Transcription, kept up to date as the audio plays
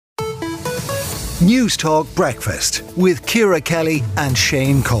News Talk Breakfast with Ciara Kelly and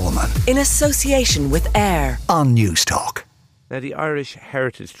Shane Coleman. In association with AIR on News Talk. Now, the Irish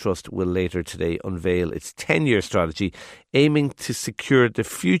Heritage Trust will later today unveil its 10-year strategy aiming to secure the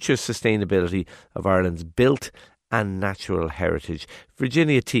future sustainability of Ireland's built and natural heritage.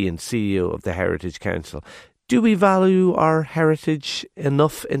 Virginia Teehan, CEO of the Heritage Council. Do we value our heritage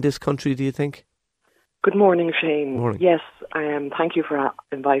enough in this country, do you think? Good morning, Shane. Morning. Yes, thank you for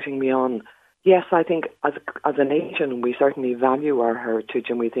inviting me on. Yes, I think as a nation, we certainly value our heritage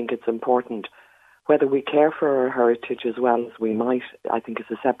and we think it's important. Whether we care for our heritage as well as we might, I think is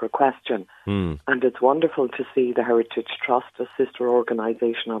a separate question. And it's wonderful to see the Heritage Trust, a sister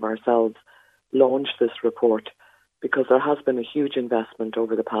organisation of ourselves, launch this report, because there has been a huge investment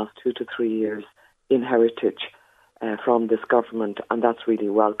over the past 2 to 3 years in heritage from this government, and that's really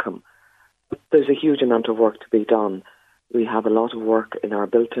welcome. There's a huge amount of work to be done. We have a lot of work in our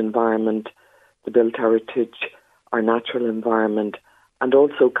built environment, the built heritage, our natural environment, and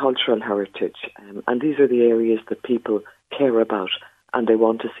also cultural heritage. And these are the areas that people care about and they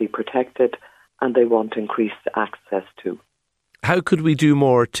want to see protected and they want increased access to. How could we do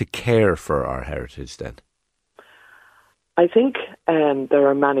more to care for our heritage then? I think there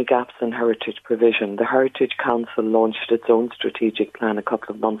are many gaps in heritage provision. The Heritage Council launched its own strategic plan a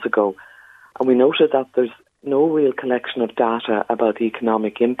couple of months ago, and we noted that there's no real collection of data about the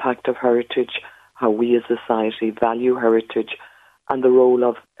economic impact of heritage, how we as a society value heritage, and the role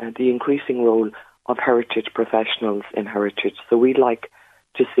of the increasing role of heritage professionals in heritage. So we'd like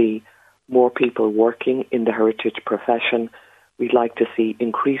to see more people working in the heritage profession. We'd like to see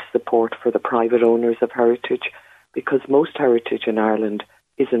increased support for the private owners of heritage, because most heritage in Ireland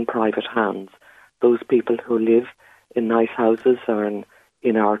is in private hands. Those people who live in nice houses or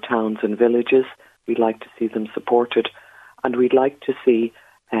in our towns and villages, we'd like to see them supported, and we'd like to see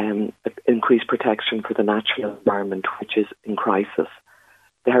increased protection for the natural environment, which is in crisis.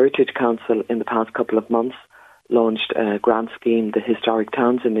 The Heritage Council in the past couple of months launched a grant scheme, the Historic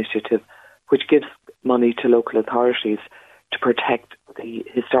Towns Initiative, which gives money to local authorities to protect the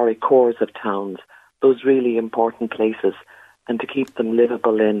historic cores of towns, those really important places, and to keep them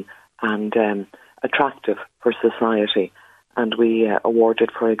livable in and attractive for society. And we awarded,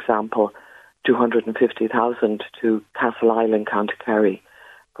 for example, 250,000 to Castle Island, County Kerry,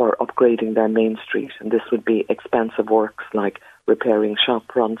 for upgrading their main street. And this would be expensive works like repairing shop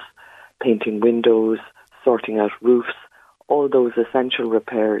fronts, painting windows, sorting out roofs, all those essential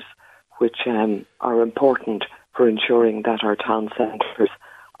repairs which are important for ensuring that our town centres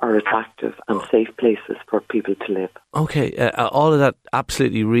are attractive and safe places for people to live. Okay, all of that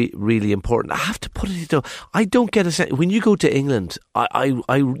absolutely really important. I have to put it though, I don't get a sense, when you go to England,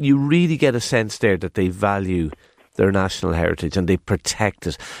 you really get a sense there that they value their national heritage and they protect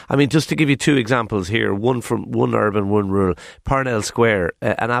it. I mean, just to give you two examples here, one urban, one rural. Parnell Square,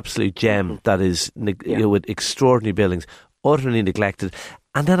 an absolute gem that is with extraordinary buildings, utterly neglected.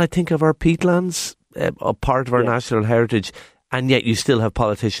 And then I think of our peatlands, a part of our national heritage. And yet you still have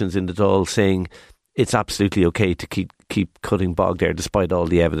politicians in the Dáil saying it's absolutely okay to keep cutting bog there, despite all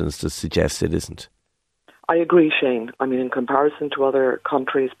the evidence that suggests it isn't. I agree, Shane. I mean, in comparison to other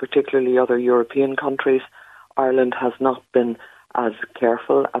countries, particularly other European countries, Ireland has not been as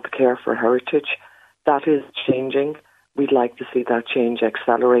careful at the care for heritage. That is changing. We'd like to see that change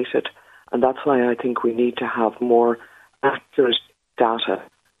accelerated. And that's why I think we need to have more accurate data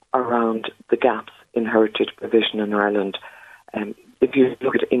around the gaps in heritage provision in Ireland. If you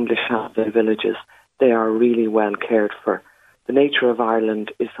look at English towns and villages, they are really well cared for. The nature of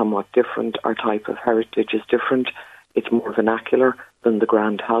Ireland is somewhat different. Our type of heritage is different. It's more vernacular than the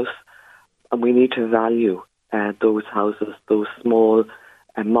grand house. And we need to value those houses, those small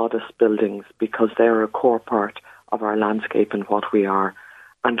and modest buildings, because they're a core part of our landscape and what we are.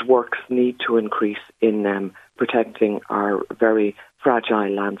 And works need to increase in protecting our very fragile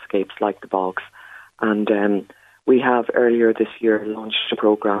landscapes like the bogs. And we have earlier this year launched a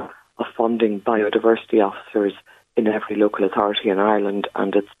programme of funding biodiversity officers in every local authority in Ireland,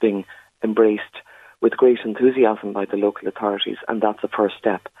 and it's being embraced with great enthusiasm by the local authorities, and that's a first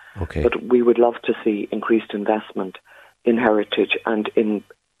step. Okay. But we would love to see increased investment in heritage and in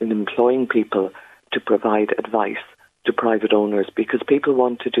employing people to provide advice to private owners, because people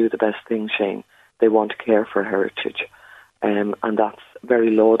want to do the best thing, Shane. They want to care for heritage, and that's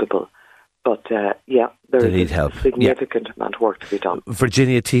very laudable. But there is a significant amount of work to be done.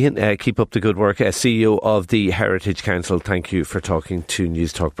 Virginia Teehan, keep up the good work. CEO of the Heritage Council, thank you for talking to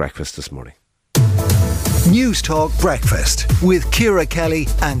News Talk Breakfast this morning. News Talk Breakfast with Ciara Kelly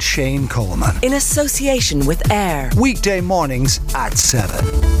and Shane Coleman. In association with AIR. Weekday mornings at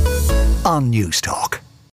 7. on News Talk.